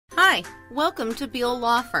Hi, welcome to Beal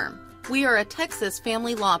Law Firm. We are a Texas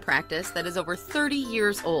family law practice that is over 30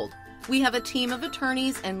 years old. We have a team of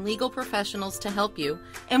attorneys and legal professionals to help you,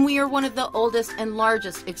 and we are one of the oldest and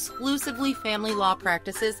largest exclusively family law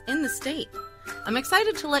practices in the state. I'm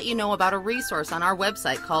excited to let you know about a resource on our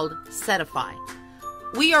website called Settify.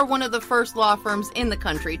 We are one of the first law firms in the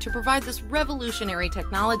country to provide this revolutionary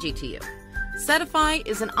technology to you. Settify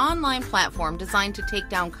is an online platform designed to take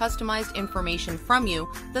down customized information from you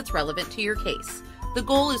that's relevant to your case. The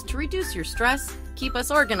goal is to reduce your stress, keep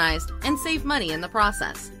us organized, and save money in the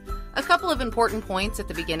process. A couple of important points at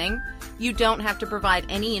the beginning. You don't have to provide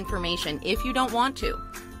any information if you don't want to.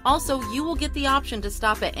 Also, you will get the option to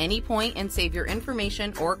stop at any point and save your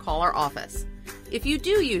information or call our office. If you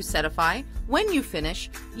do use Settify, when you finish,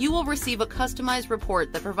 you will receive a customized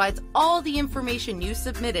report that provides all the information you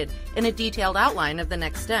submitted in a detailed outline of the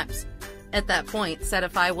next steps. At that point,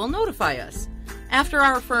 Settify will notify us. After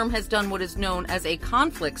our firm has done what is known as a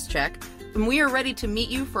conflicts check, and we are ready to meet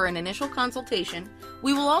you for an initial consultation,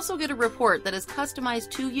 we will also get a report that is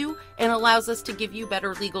customized to you and allows us to give you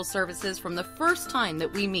better legal services from the first time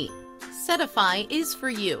that we meet. Settify is for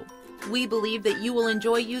you. We believe that you will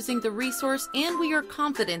enjoy using the resource, and we are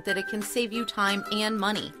confident that it can save you time and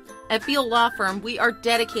money. At Beal Law Firm, we are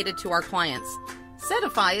dedicated to our clients.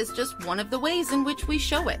 Settify is just one of the ways in which we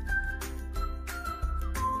show it.